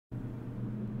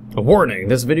A warning,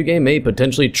 this video game may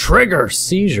potentially trigger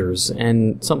seizures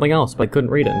and something else, but I couldn't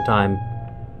read it in time.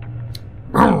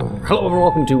 Hello and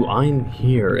welcome to I'm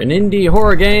Here, an indie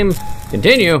horror game.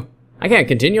 Continue? I can't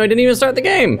continue, I didn't even start the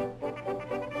game.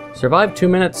 Survive 2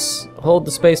 minutes, hold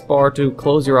the space bar to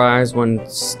close your eyes when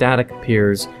static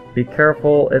appears. Be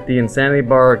careful if the insanity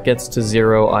bar gets to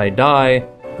 0, I die.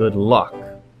 Good luck.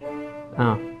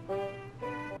 Oh.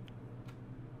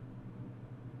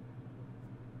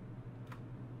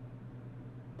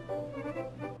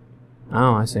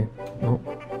 Oh, I see. Oh.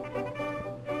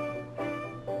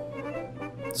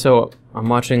 So, I'm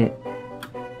watching...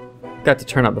 Got to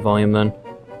turn up the volume then.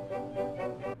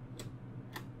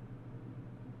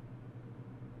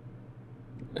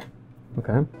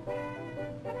 Okay.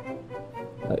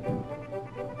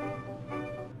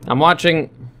 I'm watching...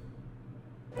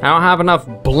 I don't have enough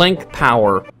blink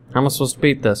power. How am I supposed to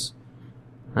beat this?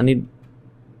 I need...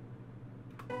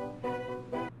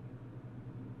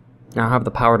 I don't have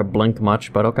the power to blink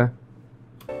much, but okay.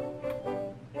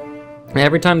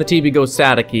 Every time the TV goes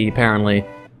staticky, apparently,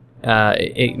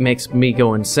 it makes me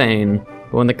go insane.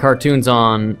 But when the cartoon's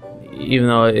on, even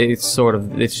though it's sort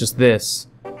of, it's just this.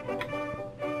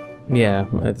 Yeah,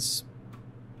 it's...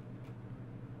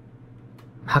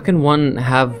 How can one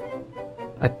have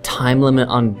a time limit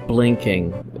on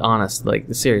blinking? Honest, like,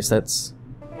 serious, that's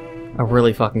a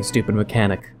really fucking stupid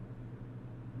mechanic.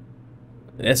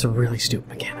 That's a really stupid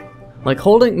mechanic. Like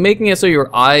making it so your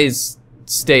eyes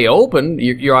stay open,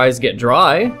 your eyes get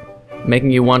dry, making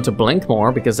you want to blink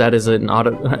more because that is an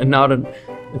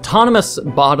autonomous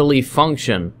bodily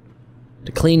function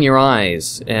to clean your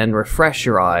eyes and refresh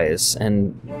your eyes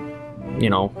and, you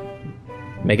know,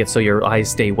 make it so your eyes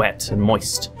stay wet and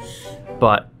moist.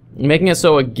 But making it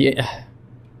so you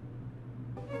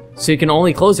can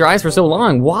only close your eyes for so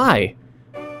long. Why?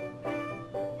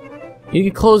 You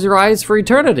can close your eyes for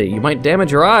eternity. You might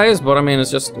damage your eyes, but I mean,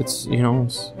 it's you know,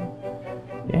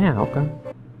 yeah, okay.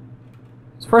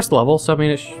 It's first level, so I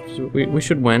mean, we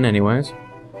should win anyways.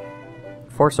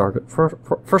 For seconds.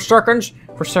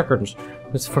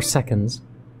 It's for seconds.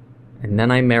 And then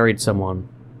I married someone.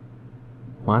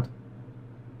 What?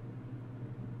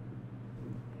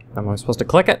 Am I supposed to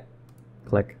click it?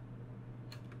 Click.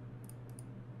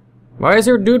 Why is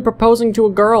there a dude proposing to a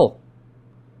girl?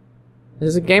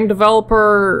 Is a game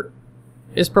developer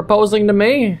is proposing to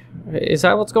me? Is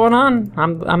that what's going on?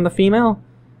 I'm the female?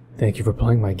 Thank you for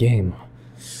playing my game.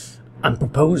 I'm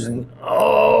proposing.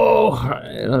 Oh,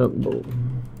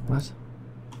 what?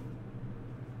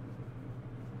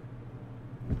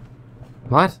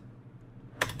 What?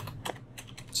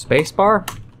 Spacebar?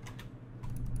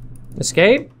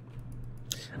 Escape?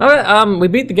 Okay, we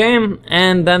beat the game,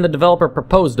 and then the developer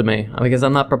proposed to me, because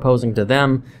I'm not proposing to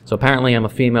them, so apparently I'm a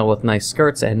female with nice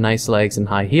skirts and nice legs and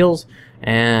high heels,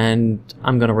 and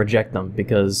I'm gonna reject them,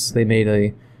 because they made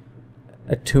a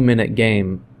 2-minute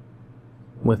game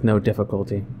with no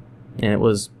difficulty, and it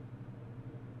was...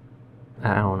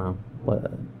 I don't know,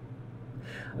 what...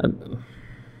 I don't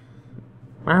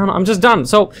know, I'm just done.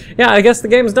 So, yeah, I guess the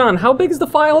game's done. How big is the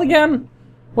file again?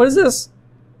 What is this?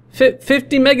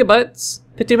 50 megabytes?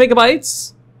 50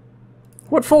 megabytes?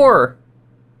 What for?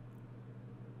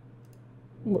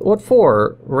 What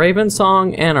for? Raven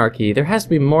Song Anarchy. There has to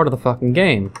be more to the fucking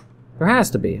game. There has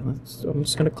to be. I'm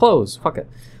just gonna close. Fuck it.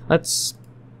 Let's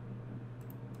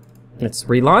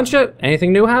relaunch it.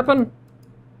 Anything new happen?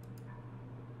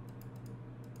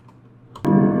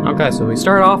 Okay, so we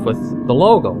start off with the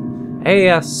logo.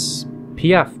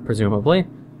 ASPF, presumably.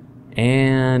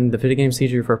 And the video game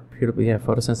seizure for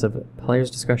photosensitive player's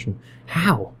discretion.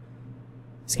 How?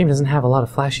 This game doesn't have a lot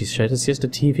of flashy shit, it's just a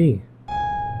TV.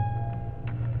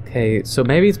 Okay, so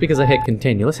maybe it's because I hit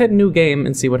continue. Let's hit new game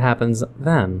and see what happens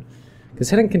then. Because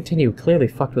hitting continue clearly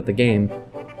fucked with the game.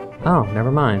 Oh, never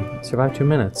mind. Survive 2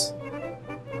 minutes.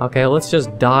 Okay, let's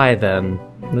just die then.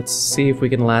 Let's see if we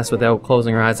can last without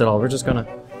closing our eyes at all. We're just gonna...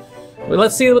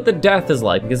 Let's see what the death is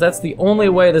like, because that's the only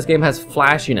way this game has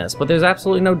flashiness, but there's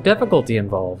absolutely no difficulty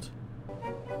involved.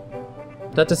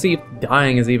 Not to see if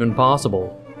dying is even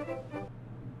possible.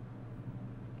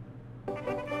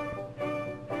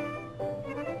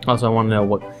 Also, I want to know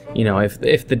what, you know, if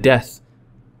the death,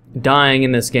 dying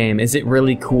in this game, is it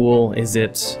really cool? Is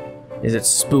it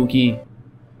spooky?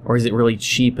 Or is it really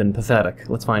cheap and pathetic?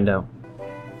 Let's find out.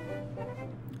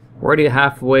 We're already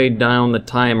halfway down the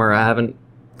timer. I haven't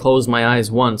closed my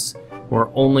eyes once. We're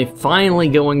only finally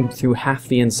going through half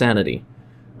the insanity.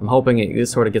 I'm hoping this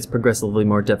sort of gets progressively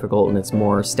more difficult and it's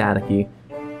more staticky.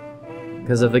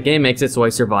 Because if the game makes it so I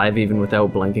survive even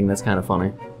without blinking, that's kind of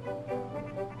funny.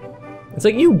 It's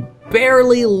like you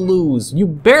barely lose. You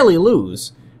barely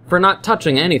lose. for not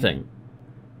touching anything.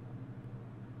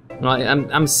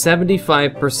 I'm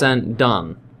 75%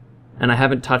 done, and I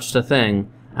haven't touched a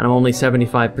thing, and I'm only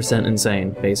 75%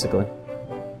 insane, basically.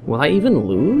 Will I even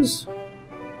lose?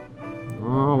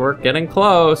 Oh, we're getting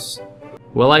close.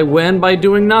 Will I win by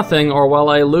doing nothing, or will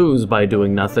I lose by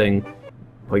doing nothing?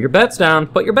 Put your bets down.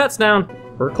 Put your bets down.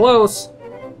 We're close.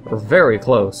 We're very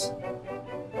close.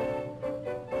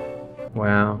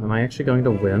 Wow, am I actually going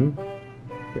to win?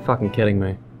 You're fucking kidding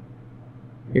me.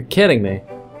 You're kidding me.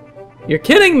 You're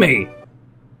kidding me!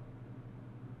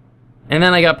 And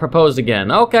then I got proposed again.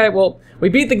 Okay, well, we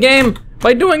beat the game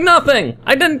by doing nothing!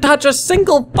 I didn't touch a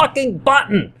single fucking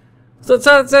button! So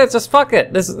that's it, just fuck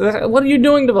it. What are you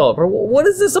doing, developer? What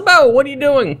is this about? What are you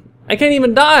doing? I can't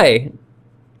even die.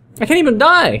 I can't even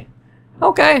die.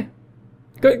 Okay.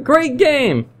 Great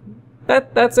game.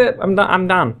 That's it. I'm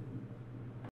done.